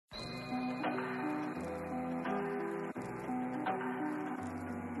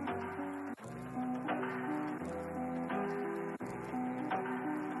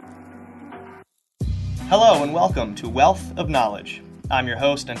Hello and welcome to Wealth of Knowledge. I'm your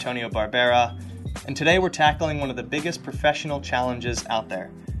host, Antonio Barbera, and today we're tackling one of the biggest professional challenges out there: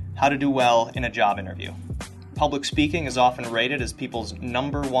 how to do well in a job interview. Public speaking is often rated as people's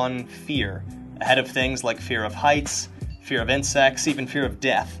number one fear, ahead of things like fear of heights, fear of insects, even fear of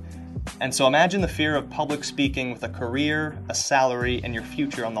death. And so imagine the fear of public speaking with a career, a salary, and your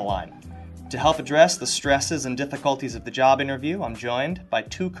future on the line. To help address the stresses and difficulties of the job interview, I'm joined by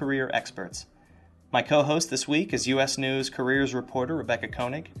two career experts. My co-host this week is U.S. News careers reporter Rebecca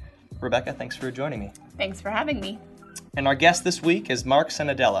Koenig. Rebecca, thanks for joining me. Thanks for having me. And our guest this week is Mark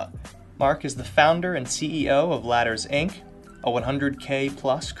Sanadella. Mark is the founder and CEO of Ladders, Inc., a 100K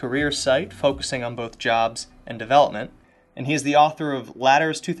plus career site focusing on both jobs and development. And he is the author of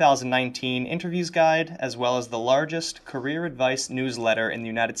Ladders 2019 Interviews Guide, as well as the largest career advice newsletter in the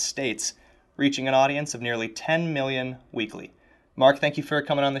United States, reaching an audience of nearly 10 million weekly. Mark, thank you for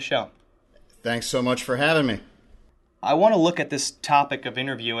coming on the show. Thanks so much for having me. I want to look at this topic of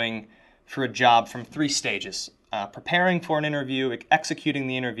interviewing for a job from three stages: preparing for an interview, executing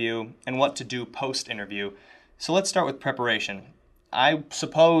the interview, and what to do post-interview. So let's start with preparation. I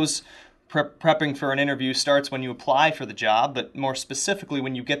suppose prepping for an interview starts when you apply for the job, but more specifically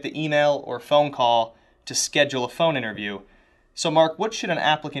when you get the email or phone call to schedule a phone interview. So Mark, what should an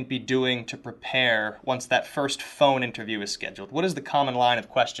applicant be doing to prepare once that first phone interview is scheduled? What is the common line of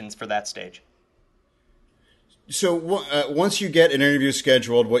questions for that stage? So once you get an interview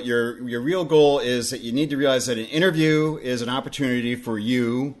scheduled, what your real goal is that you need to realize that an interview is an opportunity for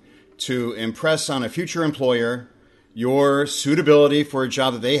you to impress on a future employer your suitability for a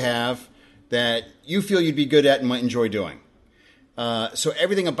job that they have that you feel you'd be good at and might enjoy doing. So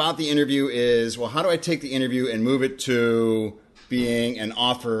everything about the interview is, well, how do I take the interview and move it to being an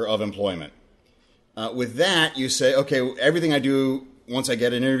offer of employment? With that, you say, okay, everything I do once I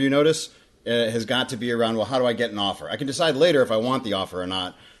get an interview notice has got to be around, well, how do I get an offer? I can decide later if I want the offer or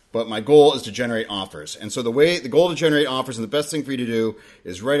not, but my goal is to generate offers. And so the goal to generate offers, and the best thing for you to do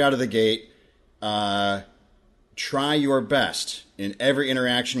is right out of the gate, try your best in every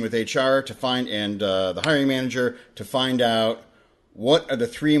interaction with HR to find, and the hiring manager, to find out what are the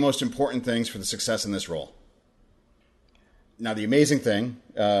three most important things for the success in this role. Now, the amazing thing,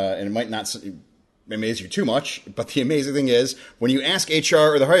 and it might not amaze you too much, but the amazing thing is when you ask HR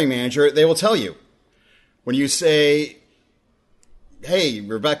or the hiring manager, they will tell you. When you say, hey,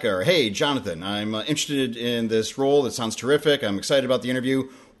 Rebecca, or hey, Jonathan, I'm interested in this role. That sounds terrific. I'm excited about the interview.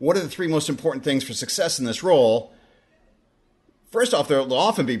 What are the three most important things for success in this role? First off, they'll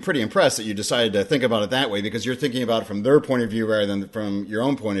often be pretty impressed that you decided to think about it that way because you're thinking about it from their point of view rather than from your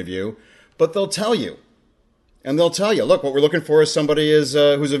own point of view. But they'll tell you. And they'll tell you, look, what we're looking for is somebody who's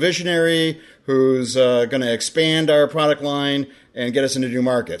a visionary, who's going to expand our product line and get us into new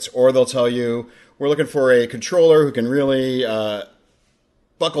markets. Or they'll tell you, we're looking for a controller who can really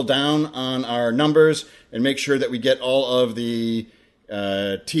buckle down on our numbers and make sure that we get all of the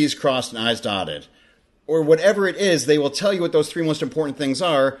T's crossed and I's dotted. Or whatever it is, they will tell you what those three most important things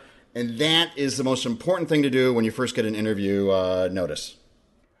are. And that is the most important thing to do when you first get an interview notice.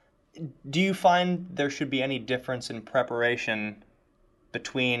 Do you find there should be any difference in preparation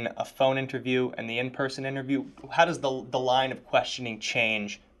between a phone interview and the in-person interview? How does the line of questioning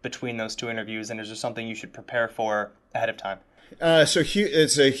change between those two interviews, and is there something you should prepare for ahead of time? So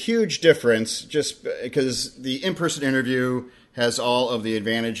it's a huge difference just because the in-person interview has all of the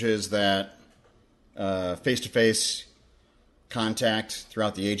advantages that face-to-face contact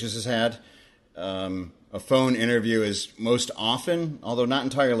throughout the ages has had. A phone interview is most often, although not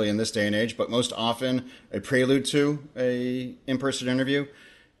entirely in this day and age, but most often a prelude to a in-person interview.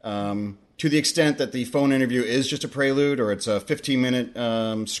 To the extent that the phone interview is just a prelude or it's a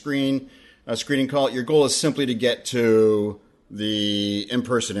 15-minute screening call, your goal is simply to get to the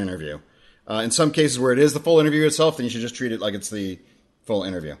in-person interview. In some cases where it is the full interview itself, then you should just treat it like it's the full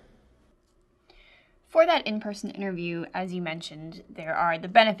interview. For that in-person interview, as you mentioned, there are the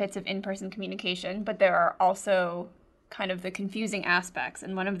benefits of in-person communication, but there are also kind of the confusing aspects,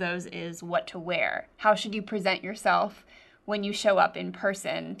 and one of those is what to wear. How should you present yourself when you show up in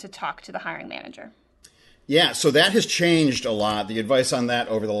person to talk to the hiring manager? Yeah, so that has changed a lot, the advice on that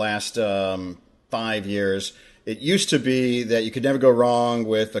over the last 5 years. It used to be that you could never go wrong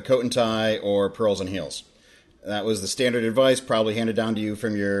with a coat and tie or pearls and heels. That was the standard advice, probably handed down to you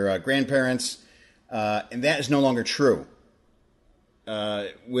from your grandparents. And that is no longer true.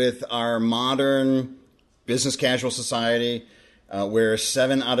 With our modern business casual society, where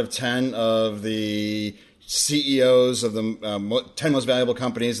 7 out of 10 of the CEOs of the 10 most valuable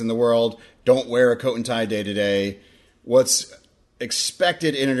companies in the world don't wear a coat and tie day to day, what's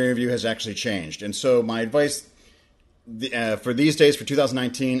expected in an interview has actually changed. And so my advice for these days, for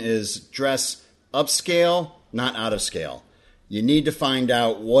 2019, is dress upscale, not out of scale. You need to find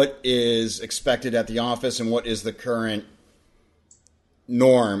out what is expected at the office and what is the current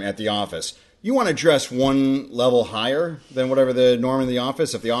norm at the office. You want to dress one level higher than whatever the norm in the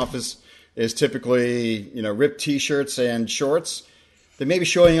office. If the office is typically, ripped T-shirts and shorts, then maybe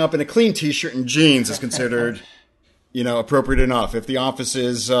showing up in a clean T-shirt and jeans is considered, appropriate enough. If the office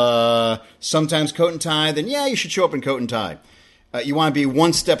is sometimes coat and tie, then yeah, you should show up in coat and tie. You want to be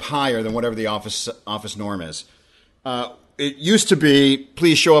one step higher than whatever the office norm is. It used to be,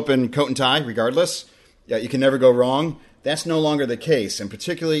 please show up in coat and tie, regardless. Yeah, you can never go wrong. That's no longer the case, and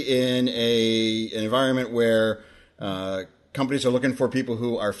particularly in an environment where companies are looking for people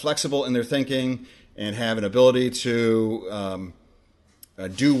who are flexible in their thinking and have an ability to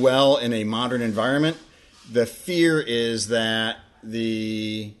do well in a modern environment. The fear is that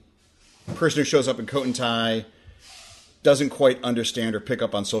the person who shows up in coat and tie doesn't quite understand or pick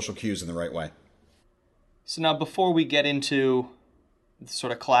up on social cues in the right way. So now, before we get into the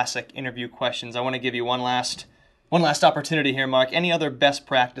sort of classic interview questions, I want to give you one last opportunity here, Mark. Any other best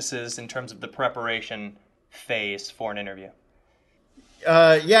practices in terms of the preparation phase for an interview?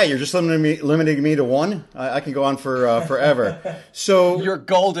 Yeah, you're just limiting me to one. I can go on for forever. So your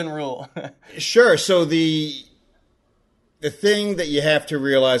golden rule. Sure. So the thing that you have to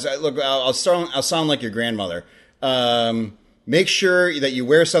realize, look, I'll sound like your grandmother. Make sure that you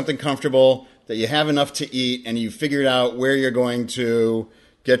wear something comfortable, that you have enough to eat, and you figured out where you're going to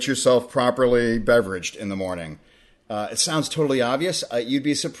get yourself properly beveraged in the morning. It sounds totally obvious. You'd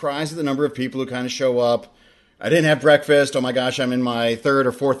be surprised at the number of people who kind of show up. I didn't have breakfast. Oh my gosh, I'm in my third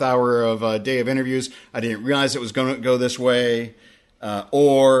or fourth hour of a day of interviews. I didn't realize it was going to go this way.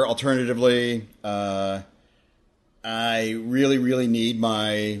 Or alternatively, I really, really need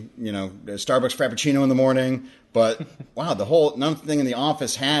my, Starbucks Frappuccino in the morning. But wow, nothing in the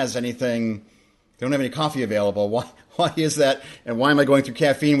office has anything. They don't have any coffee available. Why is that? And why am I going through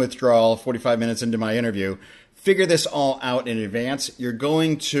caffeine withdrawal 45 minutes into my interview? Figure this all out in advance. You're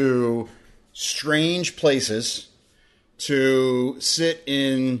going to strange places, to sit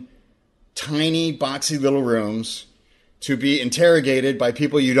in tiny, boxy little rooms, to be interrogated by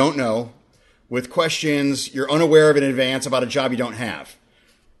people you don't know with questions you're unaware of in advance about a job you don't have.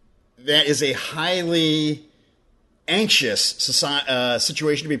 That is a highly anxious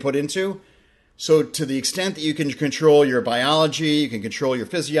situation to be put into. So to the extent that you can control your biology, you can control your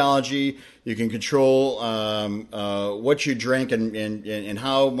physiology, you can control what you drink and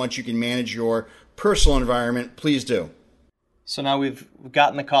how much you can manage your personal environment, please do. So now we've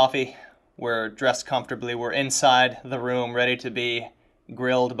gotten the coffee, we're dressed comfortably, we're inside the room ready to be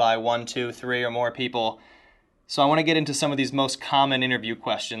grilled by 1, 2, 3 or more people. So I want to get into some of these most common interview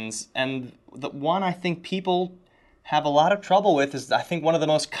questions. And the one I think people have a lot of trouble with is, I think, one of the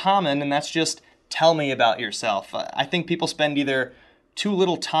most common, and that's just, tell me about yourself. I think people spend either too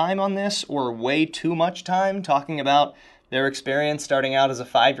little time on this or way too much time talking about their experience starting out as a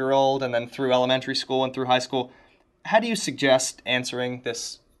 5-year-old and then through elementary school and through high school. How do you suggest answering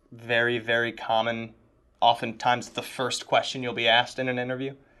this very, very common, oftentimes the first question you'll be asked in an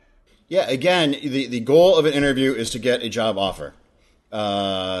interview? Yeah, again, the goal of an interview is to get a job offer.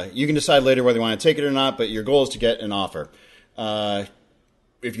 You can decide later whether you want to take it or not, but your goal is to get an offer.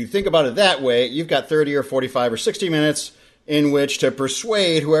 If you think about it that way, you've got 30 or 45 or 60 minutes in which to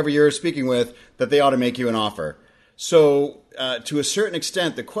persuade whoever you're speaking with that they ought to make you an offer. So to a certain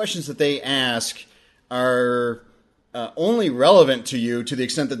extent, the questions that they ask are only relevant to you to the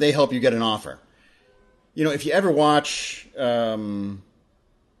extent that they help you get an offer. If you ever watch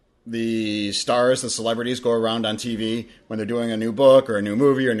the stars, the celebrities go around on TV when they're doing a new book or a new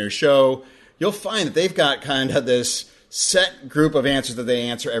movie or a new show, you'll find that they've got kind of this set group of answers that they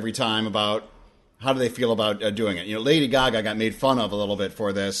answer every time about how do they feel about doing it. Lady Gaga got made fun of a little bit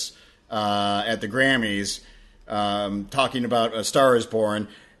for this at the Grammys, talking about A Star Is Born.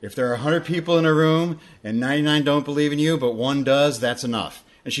 If there are 100 people in a room and 99 don't believe in you, but one does, that's enough.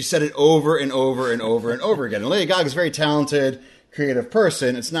 And she said it over and over and over and over again. And Lady Gaga is a very talented, creative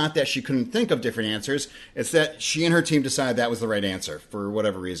person. It's not that she couldn't think of different answers. It's that she and her team decided that was the right answer for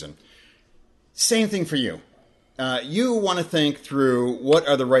whatever reason. Same thing for you. You want to think through what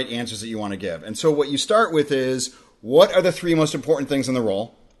are the right answers that you want to give. And so what you start with is, what are the 3 most important things in the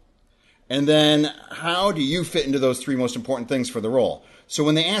role? And then how do you fit into those 3 most important things for the role? So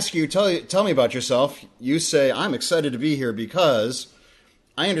when they ask you, tell me about yourself, you say, I'm excited to be here because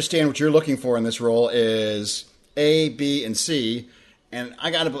I understand what you're looking for in this role is A, B, and C. And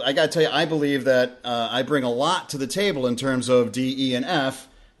I gotta tell you, I believe that I bring a lot to the table in terms of D, E, and F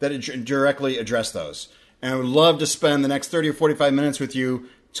that directly address those. And I would love to spend the next 30 or 45 minutes with you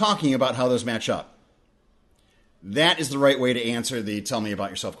talking about how those match up. That is the right way to answer the tell me about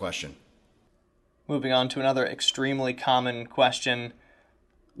yourself question. Moving on to another extremely common question.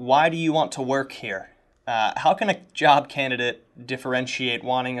 Why do you want to work here? How can a job candidate differentiate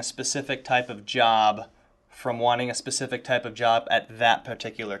wanting a specific type of job from wanting a specific type of job at that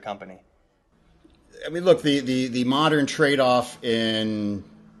particular company? I mean, look, the modern trade-off in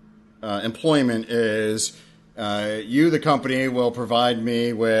employment is you, the company, will provide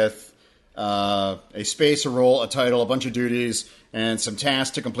me with a space, a role, a title, a bunch of duties, and some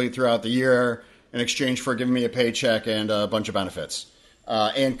tasks to complete throughout the year in exchange for giving me a paycheck and a bunch of benefits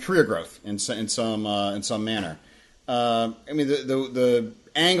and career growth in some manner. I mean, the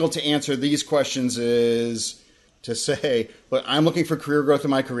angle to answer these questions is to say, look, I'm looking for career growth in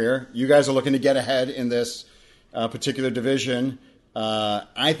my career. You guys are looking to get ahead in this particular division.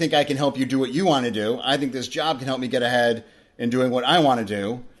 I think I can help you do what you want to do. I think this job can help me get ahead in doing what I want to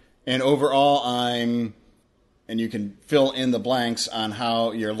do. And overall, and you can fill in the blanks on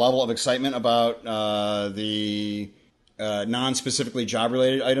how your level of excitement about the non-specifically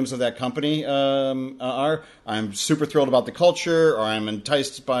job-related items of that company are. I'm super thrilled about the culture, or I'm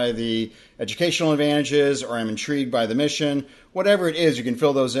enticed by the educational advantages, or I'm intrigued by the mission. Whatever it is, you can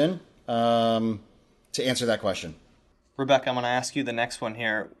fill those in to answer that question. Rebecca, I'm going to ask you the next one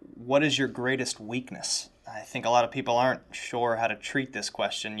here. What is your greatest weakness? I think a lot of people aren't sure how to treat this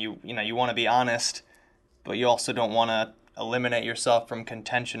question. You want to be honest, but you also don't want to eliminate yourself from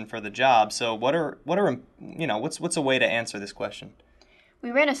contention for the job. So what's a way to answer this question?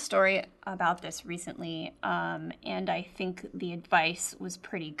 We ran a story about this recently, and I think the advice was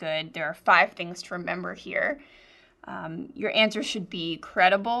pretty good. There are 5 things to remember here. Your answer should be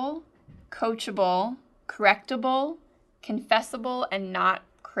credible, coachable, correctable, confessable, and not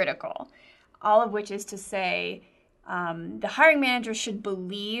critical. All of which is to say, the hiring manager should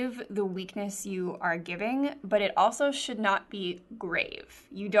believe the weakness you are giving, but it also should not be grave.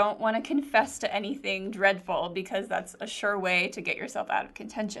 You don't want to confess to anything dreadful because that's a sure way to get yourself out of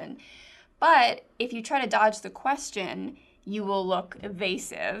contention. But if you try to dodge the question, you will look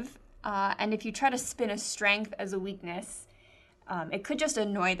evasive. And if you try to spin a strength as a weakness, it could just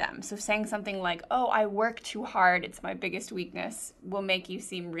annoy them. So saying something like, oh, I work too hard, it's my biggest weakness, will make you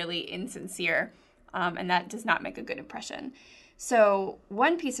seem really insincere. And that does not make a good impression. So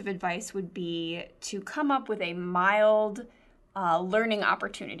one piece of advice would be to come up with a mild learning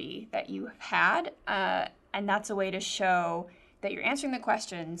opportunity that you have had. And that's a way to show that you're answering the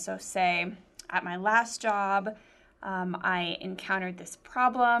question. So say, at my last job, I encountered this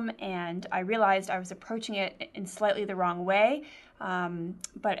problem and I realized I was approaching it in slightly the wrong way.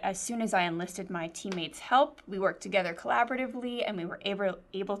 But as soon as I enlisted my teammates' help, we worked together collaboratively and we were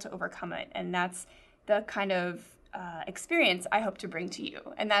able to overcome it. And that's the kind of experience I hope to bring to you.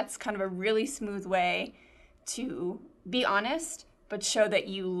 And that's kind of a really smooth way to be honest, but show that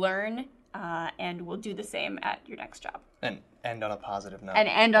you learn and will do the same at your next job. And end on a positive note. And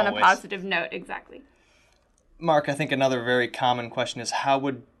end on a positive note, exactly. Mark, I think another very common question is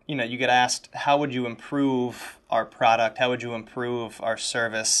you get asked, how would you improve our product? How would you improve our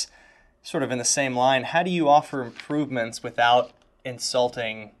service? Sort of in the same line, how do you offer improvements without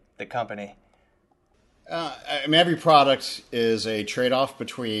insulting the company? I mean, every product is a trade-off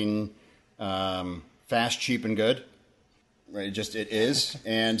between fast, cheap, and good. Right? It is.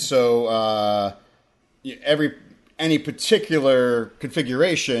 And so any particular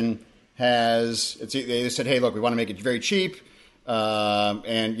configuration they said, hey, look, we want to make it very cheap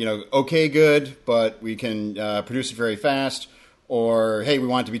and, okay, good, but we can produce it very fast. Or, hey, we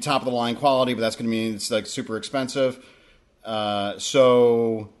want it to be top of the line quality, but that's going to mean it's like super expensive.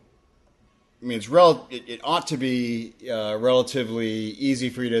 So, I mean, it ought to be relatively easy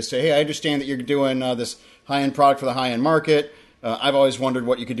for you to say, hey, I understand that you're doing this high-end product for the high-end market. I've always wondered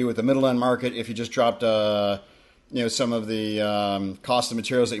what you could do with the middle-end market if you just dropped some of the cost of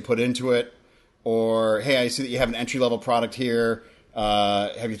materials that you put into it. Or, hey, I see that you have an entry-level product here.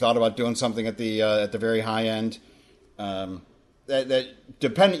 Have you thought about doing something at the very high end? That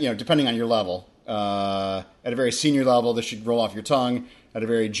depending on your level. At a very senior level, this should roll off your tongue. At a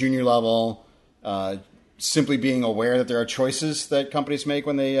very junior level, simply being aware that there are choices that companies make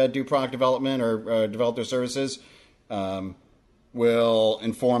when they do product development or develop their services will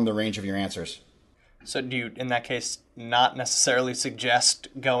inform the range of your answers. So do you, in that case, not necessarily suggest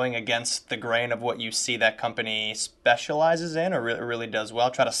going against the grain of what you see that company specializes in or really does well?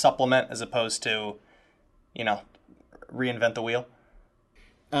 Try to supplement as opposed to, reinvent the wheel?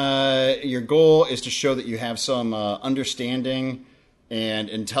 Your goal is to show that you have some understanding and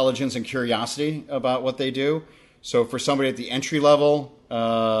intelligence and curiosity about what they do. So for somebody at the entry level,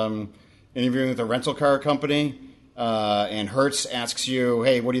 interviewing with a rental car company, and Hertz asks you,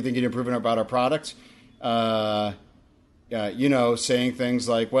 hey, what do you think you're improving about our product? Saying things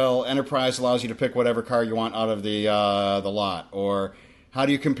like, well, Enterprise allows you to pick whatever car you want out of the lot. Or how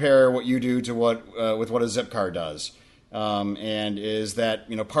do you compare what you do to what a Zipcar does? And is that,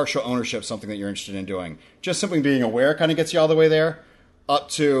 partial ownership something that you're interested in doing? Just simply being aware kind of gets you all the way there, up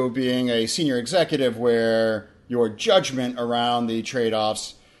to being a senior executive where your judgment around the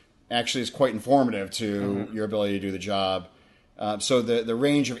trade-offs actually is quite informative to your ability to do the job. So the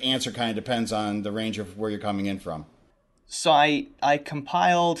range of answer kind of depends on the range of where you're coming in from. So I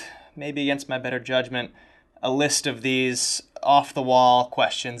compiled, maybe against my better judgment, a list of these off-the-wall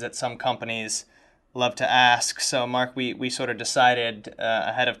questions that some companies love to ask. So, Mark, we sort of decided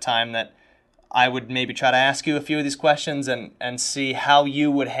ahead of time that I would maybe try to ask you a few of these questions and see how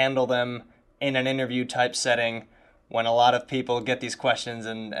you would handle them in an interview-type setting when a lot of people get these questions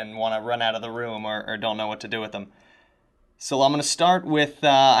and want to run out of the room or don't know what to do with them. So I'm going to start with,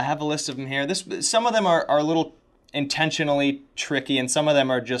 I have a list of them here. Some of them are a little intentionally tricky, and some of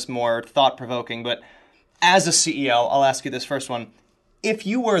them are just more thought-provoking. But as a CEO, I'll ask you this first one. If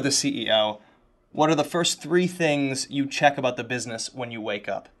you were the CEO, what are the first 3 things you check about the business when you wake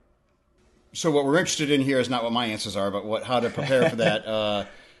up? So what we're interested in here is not what my answers are, but how to prepare for that.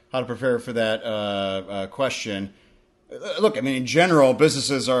 Question. Look, I mean, in general,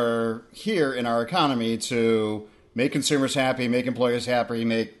 businesses are here in our economy to make consumers happy, make employers happy,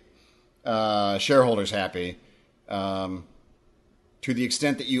 make shareholders happy. To the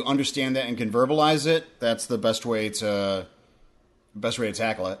extent that you understand that and can verbalize it, that's the best way to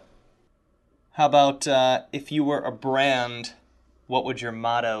tackle it. How about if you were a brand, what would your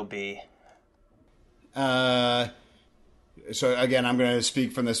motto be? So again, I'm going to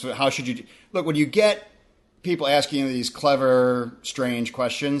speak from this. How should you look when you get people asking you these clever, strange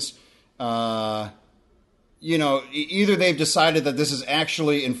questions? Either they've decided that this is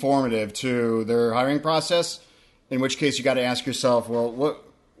actually informative to their hiring process, in which case you got to ask yourself, well,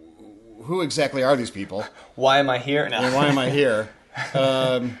 who exactly are these people? Why am I here now? And why am I here?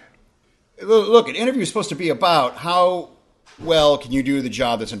 Look, an interview is supposed to be about how well can you do the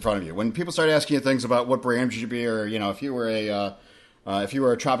job that's in front of you. When people start asking you things about what brand should you be, or if you were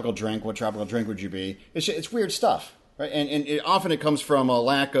a tropical drink, what tropical drink would you be? It's weird stuff, right? And often it comes from a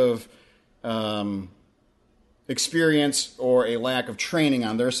lack of experience or a lack of training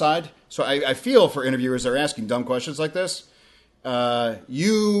on their side. So I feel for interviewers that are asking dumb questions like this.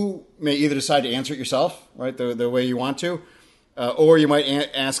 You may either decide to answer it yourself, right, the way you want to, or you might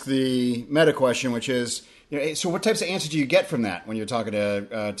ask the meta question, which is, so what types of answers do you get from that when you're talking to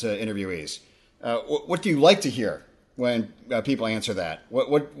interviewees? What do you like to hear when people answer that?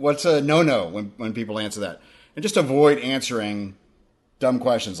 What's a no-no when people answer that? And just avoid answering dumb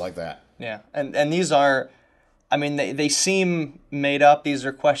questions like that. Yeah, and these are, I mean, they seem made up. These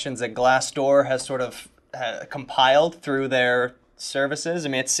are questions that Glassdoor has sort of compiled through their services. I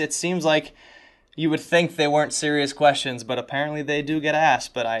mean, it seems like you would think they weren't serious questions, but apparently they do get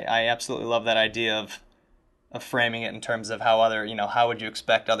asked. But I absolutely love that idea of framing it in terms of how how would you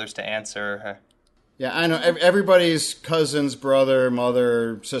expect others to answer? Yeah, I know. Everybody's cousin's brother,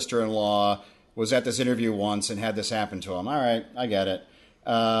 mother, sister-in-law was at this interview once and had this happen to them. All right, I get it.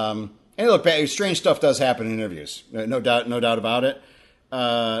 And look, strange stuff does happen in interviews. No doubt about it.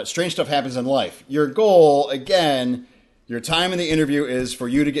 Strange stuff happens in life. Your goal, again, your time in the interview is for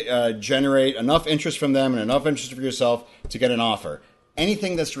you to generate enough interest from them and enough interest for yourself to get an offer.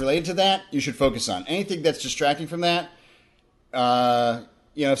 Anything that's related to that, you should focus on. Anything that's distracting from that,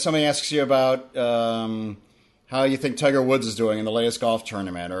 if somebody asks you about how you think Tiger Woods is doing in the latest golf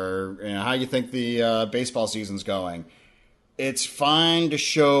tournament, or how you think the baseball season's going, it's fine to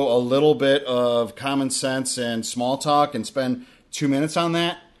show a little bit of common sense and small talk and spend 2 minutes on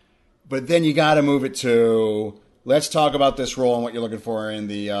that, but then you got to move it to, let's talk about this role and what you're looking for in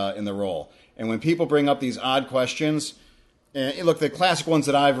the role. And when people bring up these odd questions, and look, the classic ones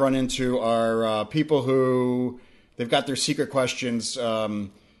that I've run into are people who they've got their secret questions,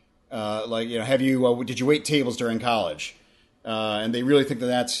 like did you wait tables during college? And they really think that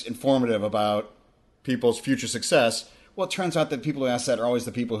that's informative about people's future success. Well, it turns out that people who ask that are always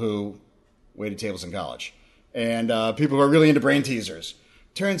the people who waited tables in college, and people who are really into brain teasers.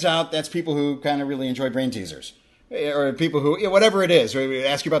 Turns out that's people who kind of really enjoy brain teasers, or people who whatever it is. We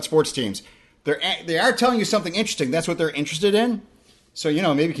ask you about sports teams. They are telling you something interesting. That's what they're interested in. So,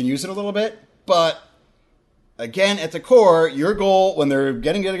 maybe you can use it a little bit. But again, at the core, your goal when they're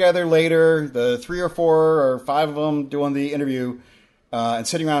getting together later, the 3 or 4 or 5 of them doing the interview and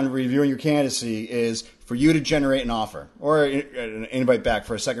sitting around and reviewing your candidacy is for you to generate an offer or an invite back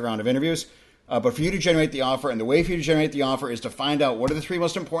for a second round of interviews. But for you to generate the offer, and the way for you to generate the offer is to find out what are the 3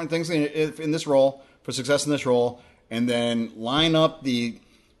 most important things in this role, for success in this role, and then line up the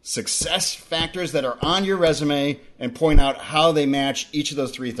success factors that are on your resume and point out how they match each of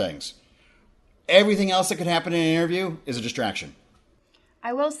those 3 things. Everything else that could happen in an interview is a distraction.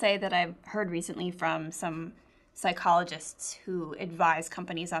 I will say that I've heard recently from some psychologists who advise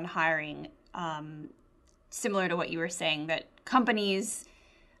companies on hiring, similar to what you were saying, that companies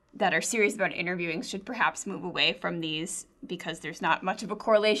that are serious about interviewing should perhaps move away from these because there's not much of a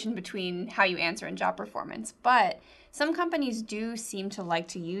correlation between how you answer and job performance. But some companies do seem to like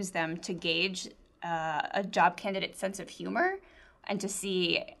to use them to gauge a job candidate's sense of humor and to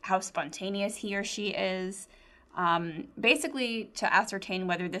see how spontaneous he or she is, basically to ascertain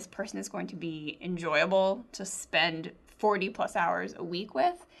whether this person is going to be enjoyable to spend 40 plus hours a week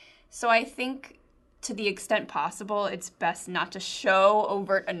with. So I think to the extent possible, it's best not to show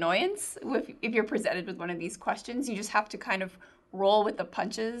overt annoyance if you're presented with one of these questions. You just have to kind of roll with the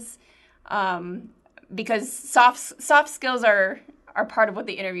punches, because soft skills are part of what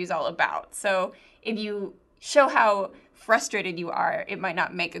the interview is all about. So if you show how frustrated you are, it might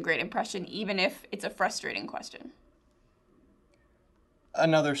not make a great impression, even if it's a frustrating question.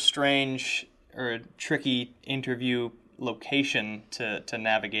 Another strange or tricky interview location to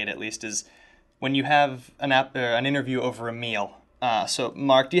navigate, at least, is when you have an interview over a meal. So,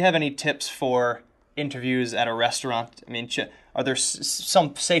 Mark, do you have any tips for interviews at a restaurant? I mean, are there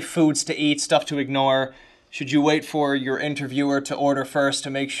some safe foods to eat, stuff to ignore? Should you wait for your interviewer to order first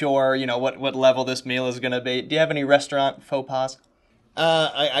to make sure, what level this meal is going to be? Do you have any restaurant faux pas?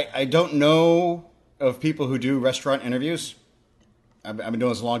 I don't know of people who do restaurant interviews. I've been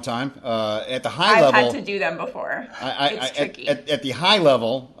doing this a long time. At the high level, I've had to do them before. It's tricky. At the high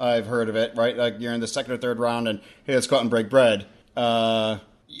level, I've heard of it. Right, like you're in the second or third round, and hey, let's go out and break bread. It's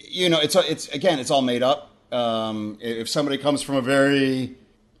all made up. If somebody comes from a very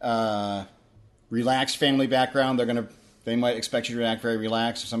relaxed family background, they might expect you to act very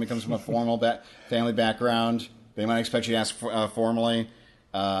relaxed. If somebody comes from a formal family background, they might expect you to ask formally.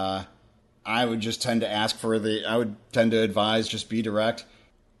 I would just tend to advise, just be direct.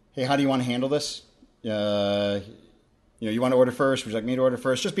 Hey, how do you want to handle this? You want to order first? Would you like me to order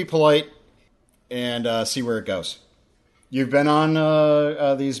first? Just be polite and see where it goes. You've been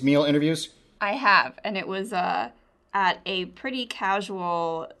on these meal interviews? I have, and it was at a pretty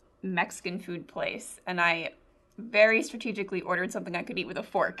casual Mexican food place, and I very strategically ordered something I could eat with a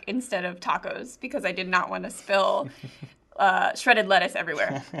fork instead of tacos because I did not want to spill shredded lettuce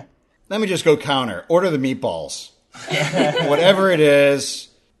everywhere. Let me just go counter. Order the meatballs. Whatever it is,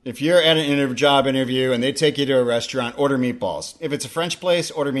 if you're at an job interview and they take you to a restaurant, order meatballs. If it's a French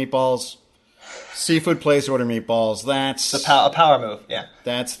place, order meatballs. Seafood place, order meatballs. That's a power move, yeah.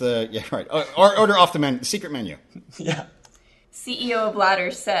 That's right. Or order off the secret menu. Yeah. CEO of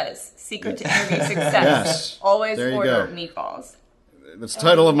Ladders says, secret to interview success, yes. Always There you order go. Meatballs. That's the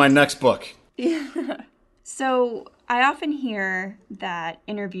title of my next book. So I often hear that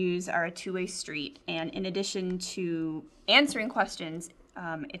interviews are a two-way street, and in addition to answering questions,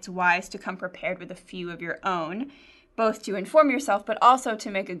 it's wise to come prepared with a few of your own, both to inform yourself, but also to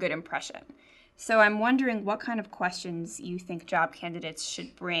make a good impression. So I'm wondering what kind of questions you think job candidates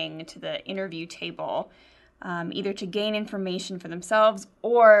should bring to the interview table, either to gain information for themselves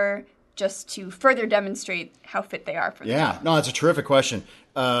or just to further demonstrate how fit they are for the job. Yeah, no, it's a terrific question.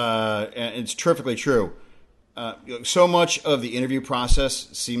 And it's terrifically true. So much of the interview process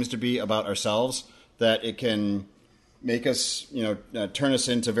seems to be about ourselves that it can make us, turn us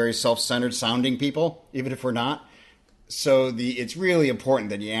into very self-centered sounding people, even if we're not. So it's really important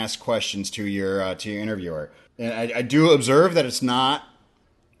that you ask questions to your interviewer. And I do observe that it's not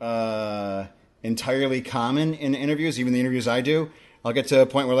entirely common in interviews, even the interviews I do. I'll get to a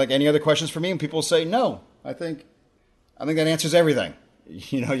point where, like, any other questions for me, and people say, no, I think that answers everything.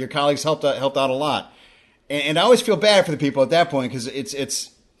 Your colleagues helped out a lot. And I always feel bad for the people at that point because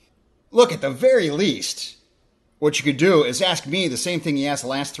it's look, at the very least, what you could do is ask me the same thing you asked the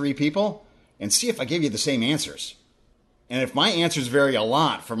last 3 people and see if I give you the same answers. And if my answers vary a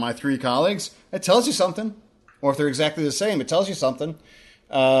lot from my 3 colleagues, it tells you something. Or if they're exactly the same, it tells you something.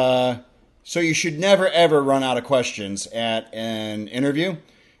 So you should never, ever run out of questions at an interview.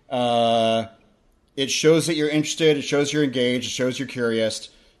 It shows that you're interested. It shows you're engaged. It shows you're curious.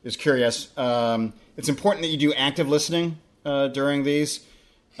 It's important that you do active listening during these.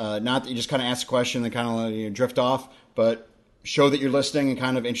 Not that you just kind of ask a question and kind of drift off, but show that you're listening and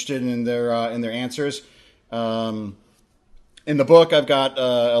kind of interested in their answers. In the book, I've got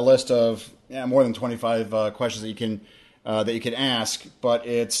a list of more than 25 questions that you can ask, but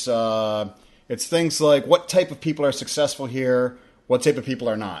it's things like what type of people are successful here, what type of people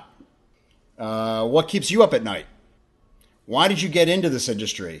are not, what keeps you up at night, why did you get into this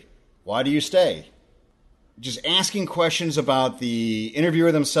industry, why do you stay? Just asking questions about the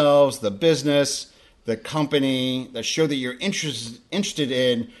interviewer themselves, the business, the company, that show that you're interested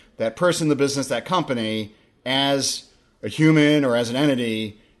in that person, the business, that company as a human or as an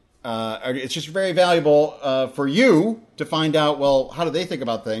entity. It's just very valuable for you to find out, well, how do they think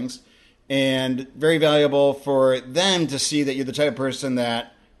about things? And very valuable for them to see that you're the type of person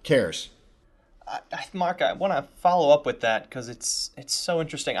that cares. Mark, I want to follow up with that because it's so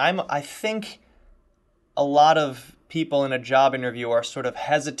interesting. I think a lot of people in a job interview are sort of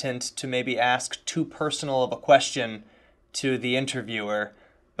hesitant to maybe ask too personal of a question to the interviewer,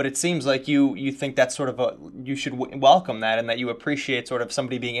 but it seems like you think that's sort of you should welcome that, and that you appreciate sort of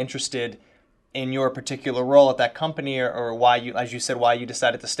somebody being interested in your particular role at that company, or why you, as you said, why you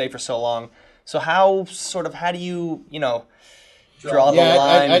decided to stay for so long. So how do you draw the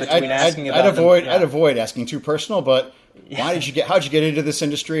line between asking about I'd avoid asking too personal, but how'd you get into this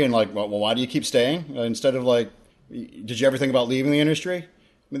industry, and well, why do you keep staying? Instead of did you ever think about leaving the industry? I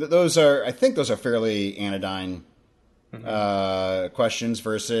mean, I think those are fairly anodyne questions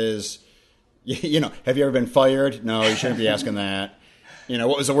versus, have you ever been fired? No, you shouldn't be asking that.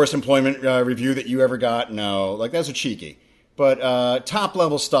 What was the worst employment review that you ever got? No, those are cheeky. But top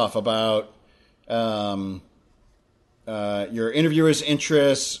level stuff about your interviewer's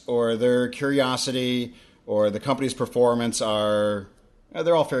interests or their curiosity or the company's performance they're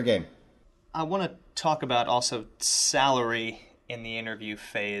all fair game. I want to talk about also salary in the interview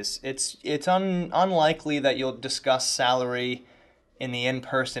phase. It's unlikely that you'll discuss salary in the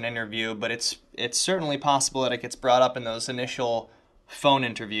in-person interview, but it's certainly possible that it gets brought up in those initial phone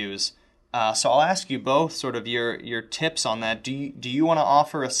interviews. So I'll ask you both sort of your tips on that. Do you want to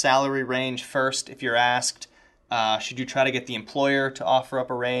offer a salary range first if you're asked? Should you try to get the employer to offer up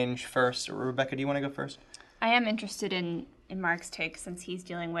a range first? Or Rebecca, do you want to go first? I am interested in Mark's take since he's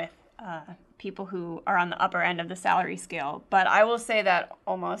dealing with people who are on the upper end of the salary scale. But I will say that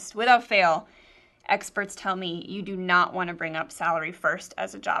almost without fail, experts tell me you do not want to bring up salary first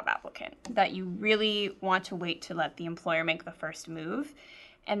as a job applicant, that you really want to wait to let the employer make the first move,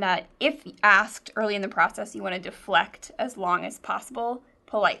 and that if asked early in the process, you want to deflect as long as possible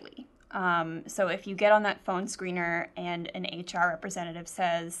politely. So if you get on that phone screener and an HR representative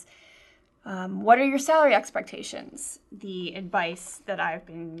says, what are your salary expectations? The advice that I've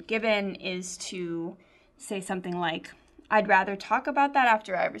been given is to say something like, I'd rather talk about that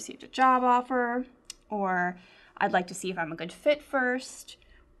after I've received a job offer, or I'd like to see if I'm a good fit first,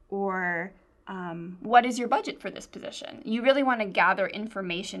 or what is your budget for this position? You really want to gather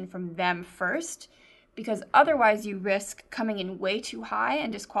information from them first, because otherwise you risk coming in way too high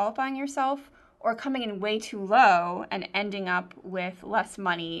and disqualifying yourself, or coming in way too low and ending up with less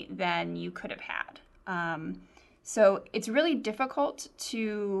money than you could have had. So it's really difficult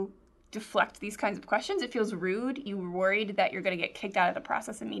to deflect these kinds of questions. It feels rude. You're worried that you're going to get kicked out of the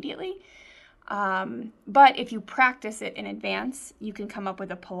process immediately. But if you practice it in advance, you can come up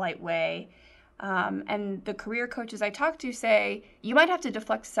with a polite way. And the career coaches I talk to say you might have to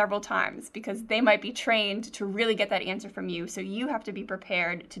deflect several times because they might be trained to really get that answer from you. So you have to be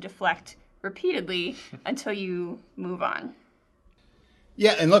prepared to deflect repeatedly until you move on.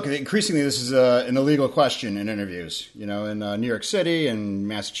 Yeah, and look, increasingly this is an illegal question in interviews. In New York City and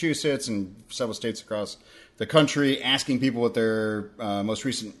Massachusetts and several states across the country, asking people what their most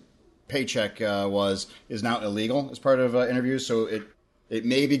recent paycheck is now illegal as part of interviews. So it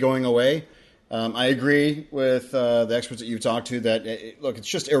may be going away. I agree with the experts that you've talked to that, it's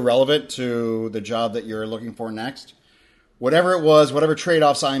just irrelevant to the job that you're looking for next. Whatever it was, whatever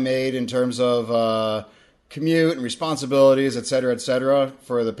trade-offs I made in terms of commute and responsibilities, et cetera,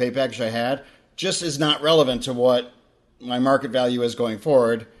 for the pay package I had, just is not relevant to what my market value is going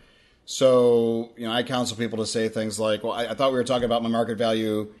forward. So, I counsel people to say things like, well, I thought we were talking about my market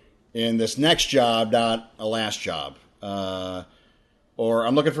value in this next job, not a last job. Or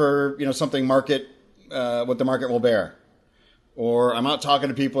I'm looking for, something what the market will bear. Or I'm out talking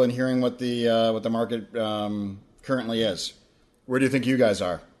to people and hearing what the market currently is. Where do you think you guys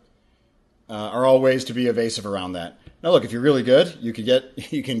are all ways to be evasive around that. Now, look, if you're really good, you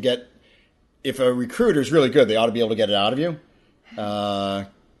can get, if a recruiter is really good, they ought to be able to get it out of you because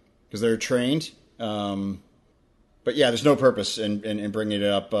they're trained. But yeah, there's no purpose in bringing it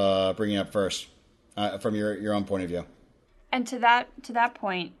up first from your own point of view. And to that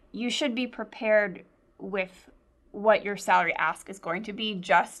point, you should be prepared with what your salary ask is going to be,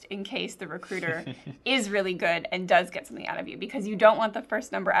 just in case the recruiter is really good and does get something out of you, because you don't want the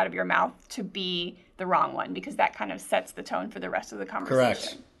first number out of your mouth to be the wrong one, because that kind of sets the tone for the rest of the conversation.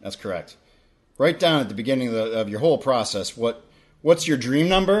 Correct. That's correct. Write down at the beginning of your whole process what's your dream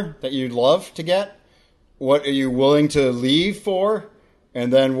number that you'd love to get, what are you willing to leave for,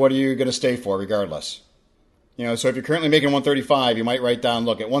 and then what are you going to stay for regardless. So if you're currently making 135, you might write down,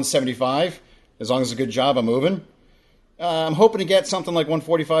 look, at 175, as long as it's a good job, I'm moving. I'm hoping to get something like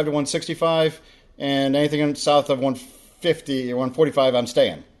 145 to 165, and anything south of 150 or 145, I'm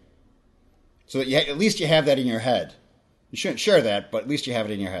staying. So that at least you have that in your head. You shouldn't share that, but at least you have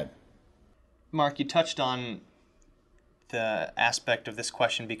it in your head. Mark, you touched on the aspect of this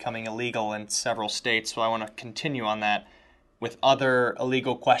question becoming illegal in several states, so I want to continue on that with other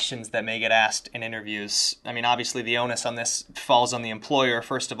illegal questions that may get asked in interviews. I mean, obviously the onus on this falls on the employer,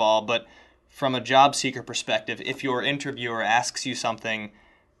 first of all, but from a job seeker perspective, if your interviewer asks you something,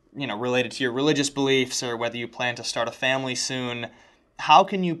 related to your religious beliefs or whether you plan to start a family soon, how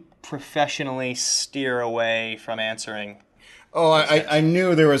can you professionally steer away from answering? Oh, I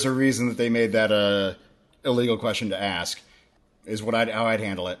knew there was a reason that they made that a illegal question to ask, is how I'd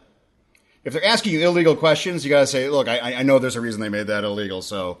handle it. If they're asking you illegal questions, you got to say, look, I know there's a reason they made that illegal,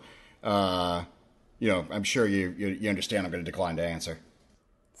 so, I'm sure you understand I'm going to decline to answer.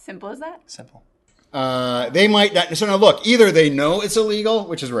 Simple as that? Simple. They might not. So now, look, either they know it's illegal,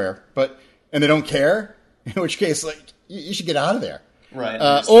 which is rare, and they don't care, in which case, you should get out of there.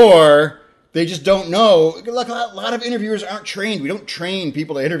 Right. Or they just don't know. Look, a lot of interviewers aren't trained. We don't train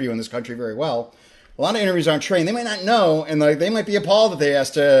people to interview in this country very well. A lot of interviewers aren't trained. They might not know, and they might be appalled that they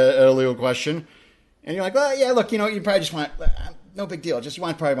asked an illegal question. And you're like, well, yeah, look, you probably just want, no big deal. Just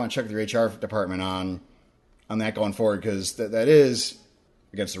probably want to check with your HR department on that going forward, because that is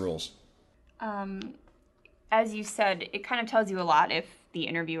against the rules. As you said, it kind of tells you a lot if the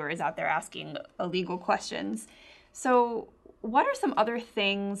interviewer is out there asking illegal questions. So what are some other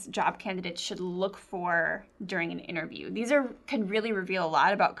things job candidates should look for during an interview? These can really reveal a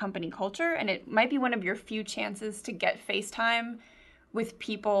lot about company culture, and it might be one of your few chances to get face time with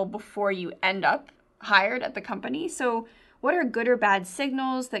people before you end up hired at the company. So what are good or bad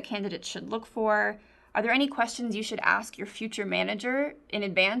signals that candidates should look for? Are there any questions you should ask your future manager in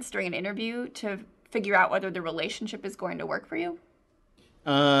advance during an interview to figure out whether the relationship is going to work for you?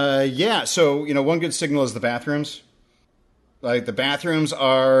 Yeah. So, one good signal is the bathrooms. Like, the bathrooms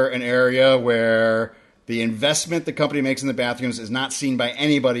are an area where the investment the company makes in the bathrooms is not seen by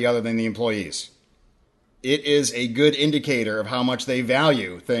anybody other than the employees. It is a good indicator of how much they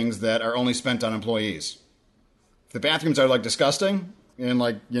value things that are only spent on employees. If the bathrooms are disgusting and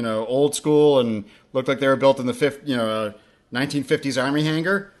old school and look like they were built in the 1950s army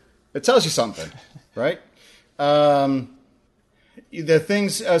hangar, it tells you something, right? The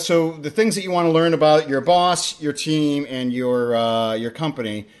things that you want to learn about your boss, your team, and your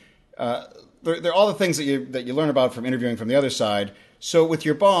company, they're all the things that you learn about from interviewing from the other side. So with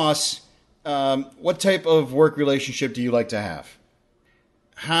your boss, what type of work relationship do you like to have?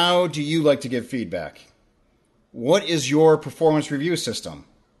 How do you like to give feedback? What is your performance review system?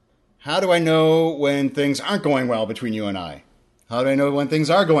 How do I know when things aren't going well between you and I? How do I know when things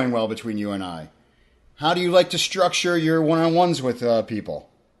are going well between you and I? How do you like to structure your one-on-ones with people?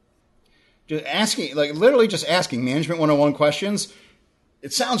 Just asking, literally just asking management one-on-one questions.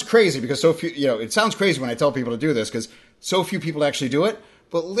 It sounds crazy because so few, it sounds crazy when I tell people to do this because so few people actually do it.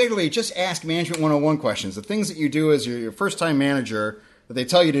 But literally just ask management one-on-one questions. The things that you do as your first-time manager that they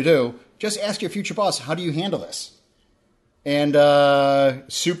tell you to do, just ask your future boss, how do you handle this? And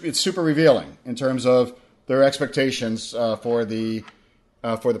it's super revealing in terms of their expectations for the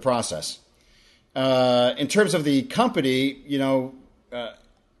process. In terms of the company,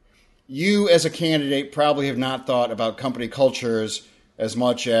 you as a candidate probably have not thought about company cultures as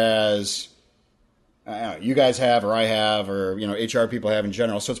much as you guys have, or I have, or HR people have in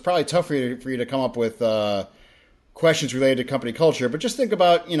general. So it's probably tough for you to come up with questions related to company culture. But just think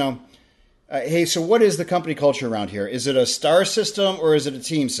about, hey, so what is the company culture around here? Is it a star system or is it a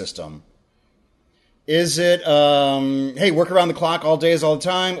team system? Is it, hey, work around the clock all days, all the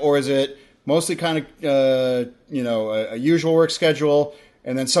time, or is it mostly kind of, a usual work schedule,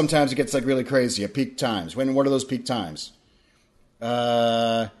 and then sometimes it gets really crazy at peak times? What are those peak times?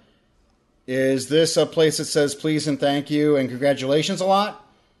 Is this a place that says please and thank you and congratulations a lot?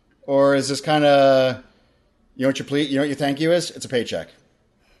 Or is this kind of, what your thank you is? It's a paycheck.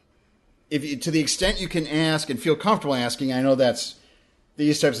 to the extent you can ask and feel comfortable asking, I know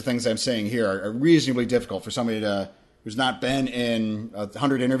these types of things I'm saying here are reasonably difficult for somebody who's not been in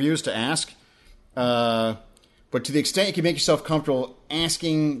 100 interviews to ask. But to the extent you can make yourself comfortable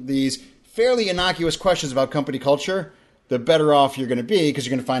asking these fairly innocuous questions about company culture, the better off you're going to be, because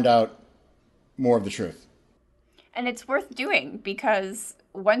you're going to find out more of the truth. And it's worth doing, because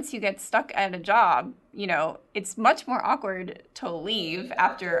once you get stuck at a job, it's much more awkward to leave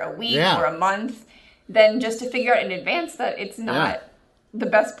after a week or a month than just to figure out in advance that it's not the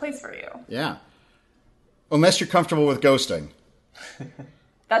best place for you. Yeah. Unless you're comfortable with ghosting.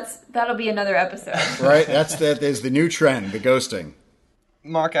 That'll be another episode. Right? That is the new trend, the ghosting.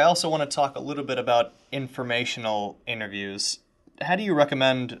 Mark, I also want to talk a little bit about informational interviews. How do you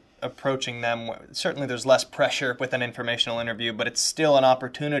recommend approaching them? Certainly there's less pressure with an informational interview, but it's still an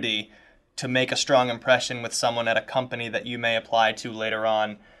opportunity to make a strong impression with someone at a company that you may apply to later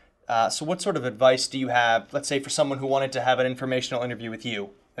on. So what sort of advice do you have, let's say, for someone who wanted to have an informational interview with you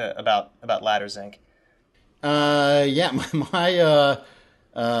about Ladders Inc.?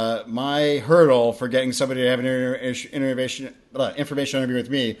 My hurdle for getting somebody to have an information interview with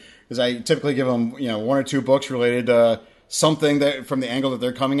me is I typically give them, one or two books related to something that from the angle that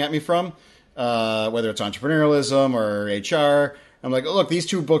they're coming at me from, whether it's entrepreneurialism or HR. I'm like, look, these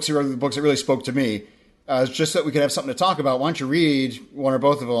two books are the books that really spoke to me. It's just that we could have something to talk about. Why don't you read one or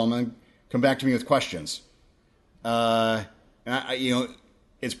both of them and come back to me with questions? It's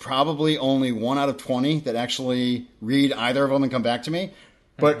probably only 1 out of 20 that actually read either of them and come back to me.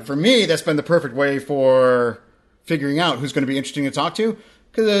 But for me, that's been the perfect way for figuring out who's going to be interesting to talk to.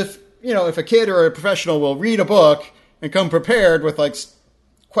 Because if a kid or a professional will read a book and come prepared with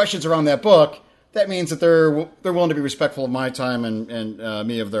questions around that book, that means that they're willing to be respectful of my time and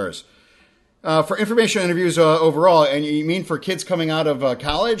me of theirs. For information interviews overall, and you mean for kids coming out of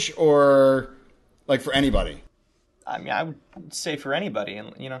college, or for anybody? I mean, I would say for anybody,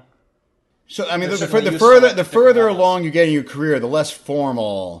 and So I mean, the further along you get in your career, the less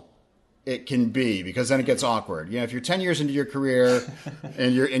formal it can be, because then it gets awkward. If you're 10 years into your career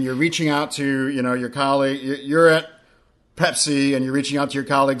and you're reaching out to your colleague, you're at Pepsi and you're reaching out to your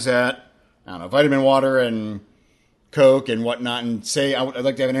colleagues at Vitamin Water and Coke and whatnot, and say I'd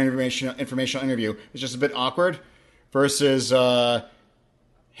like to have an informational interview. It's just a bit awkward. Versus,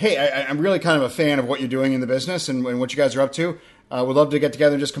 hey, I'm really kind of a fan of what you're doing in the business and what you guys are up to. We'd love to get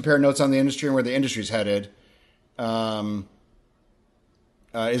together and just compare notes on the industry and where the industry's headed.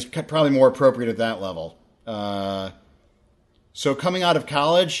 Is probably more appropriate at that level. So coming out of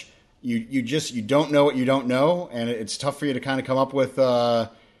college, you don't know what you don't know, and it's tough for you to kind of come up with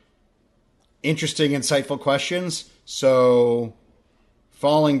interesting, insightful questions. So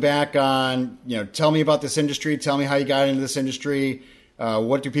falling back on, tell me about this industry, tell me how you got into this industry,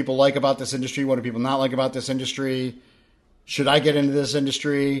 what do people like about this industry, what do people not like about this industry, should I get into this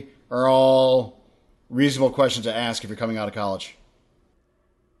industry, are all reasonable questions to ask if you're coming out of college.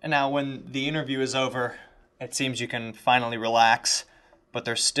 And now when the interview is over, it seems you can finally relax, but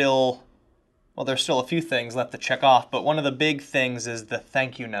there's still a few things left to check off. But one of the big things is the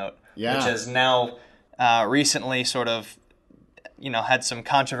thank you note, which has now recently sort of, had some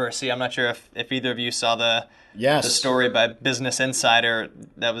controversy. I'm not sure if either of you saw the story by Business Insider.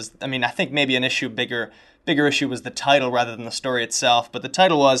 That was, I think maybe an issue, bigger issue was the title rather than the story itself. But the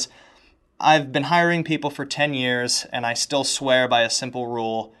title was, I've been hiring people for 10 years, and I still swear by a simple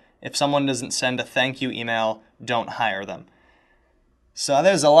rule. If someone doesn't send a thank you email, don't hire them. So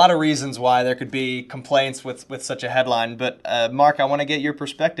there's a lot of reasons why there could be complaints with such a headline. But Mark, I want to get your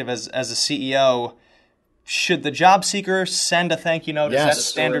perspective as a CEO. Should the job seeker send a thank you note? Yes. Is that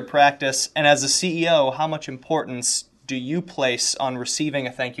standard practice? And as a CEO, how much importance do you place on receiving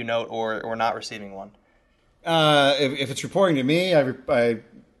a thank you note or not receiving one? If it's reporting to me,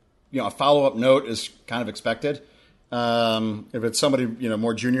 a follow-up note is kind of expected. If it's somebody,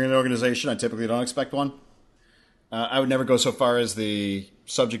 more junior in the organization, I typically don't expect one. I would never go so far as the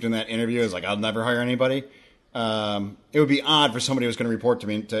subject in that interview is I'll never hire anybody. It would be odd for somebody who's going to report to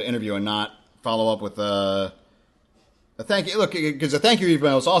me to interview and not follow up with a thank you. Look, because a thank you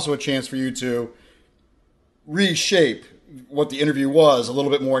email is also a chance for you to reshape what the interview was a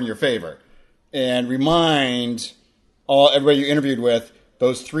little bit more in your favor and remind everybody you interviewed with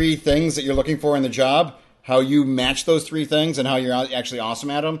those 3 things that you're looking for in the job, how you match those 3 things and how you're actually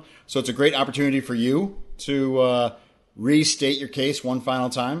awesome at them. So it's a great opportunity for you to restate your case one final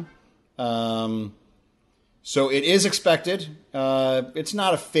time. So it is expected. It's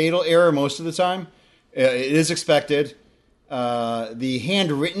not a fatal error most of the time. It is expected. The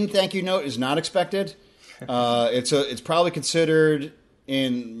handwritten thank you note is not expected. It's probably considered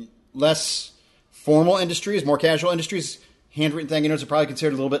in less formal industries, more casual industries, handwritten thank you notes are probably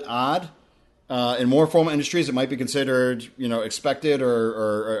considered a little bit odd. In more formal industries, it might be considered, expected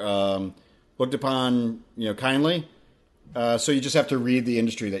or looked upon, kindly. So you just have to read the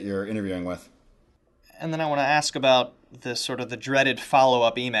industry that you're interviewing with. And then I want to ask about the dreaded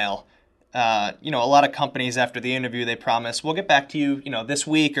follow-up email. A lot of companies after the interview, they promise, we'll get back to you, this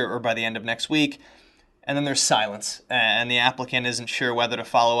week or by the end of next week. And then there's silence, and the applicant isn't sure whether to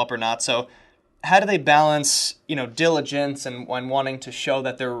follow up or not. So how do they balance, diligence and when wanting to show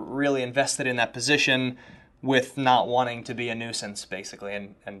that they're really invested in that position with not wanting to be a nuisance, basically,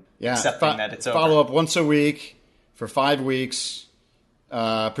 and accepting that it's over? Follow up once a week for 5 weeks,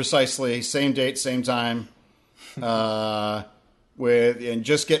 precisely, same date, same time, and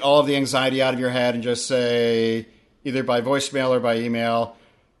just get all of the anxiety out of your head and just say, either by voicemail or by email,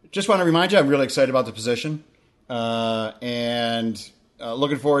 just want to remind you, I'm really excited about the position, and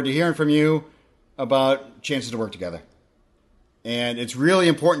looking forward to hearing from you about chances to work together. And it's really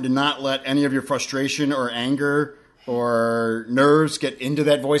important to not let any of your frustration or anger or nerves get into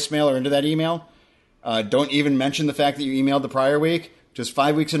that voicemail or into that email. Don't even mention the fact that you emailed the prior week. Just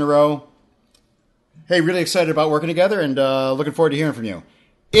 5 weeks in a row. Hey, really excited about working together and looking forward to hearing from you.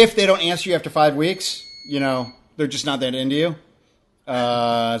 If they don't answer you after 5 weeks, they're just not that into you.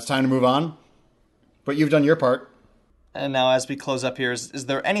 It's time to move on. But you've done your part. And now as we close up here, is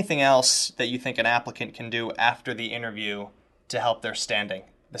there anything else that you think an applicant can do after the interview to help their standing,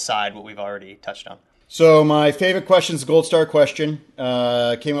 beside what we've already touched on? So my favorite question is the Gold Star question.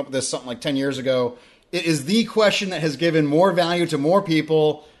 Came up with this something like 10 years ago. It is the question that has given more value to more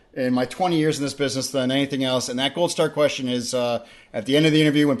people in my 20 years in this business than anything else. And that Gold Star question is at the end of the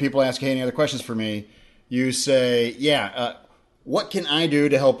interview when people ask, hey, any other questions for me? You say, what can I do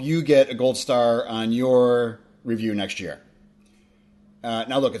to help you get a Gold Star on your review next year?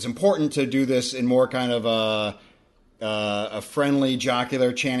 Now, look, it's important to do this in more kind of a friendly,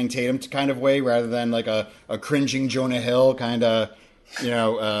 jocular Channing Tatum kind of way rather than like a cringing Jonah Hill kind of,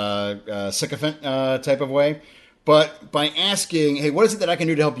 sycophant type of way. But by asking, hey, what is it that I can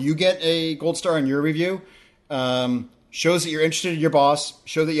do to help you get a Gold Star on your review? Shows that you're interested in your boss,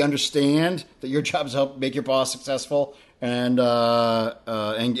 show that you understand that your job is to help make your boss successful and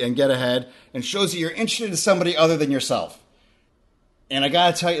get ahead, and shows that you're interested in somebody other than yourself. And I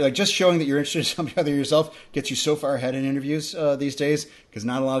gotta tell you, just showing that you're interested in somebody other than yourself gets you so far ahead in interviews these days, because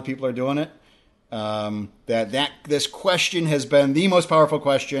not a lot of people are doing it. This question has been the most powerful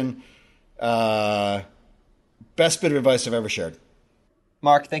question. Best bit of advice I've ever shared.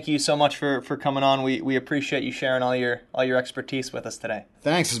 Mark, thank you so much for coming on. We appreciate you sharing all your expertise with us today.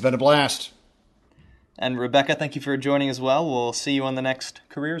 Thanks. It's been a blast. And Rebecca, thank you for joining as well. We'll see you on the next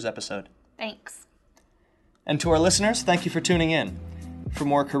Careers episode. Thanks. And to our listeners, thank you for tuning in. For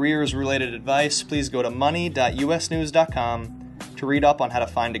more careers-related advice, please go to money.usnews.com to read up on how to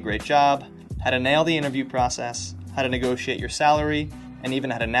find a great job, how to nail the interview process, how to negotiate your salary, and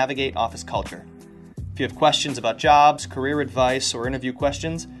even how to navigate office culture. If you have questions about jobs, career advice, or interview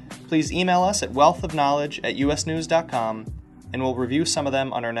questions, please email us at wealthofknowledge@usnews.com, and we'll review some of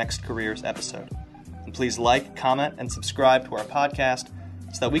them on our next Careers episode. And please like, comment, and subscribe to our podcast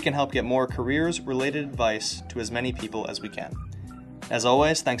so that we can help get more careers-related advice to as many people as we can. As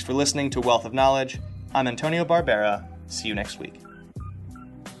always, thanks for listening to Wealth of Knowledge. I'm Antonio Barbera. See you next week.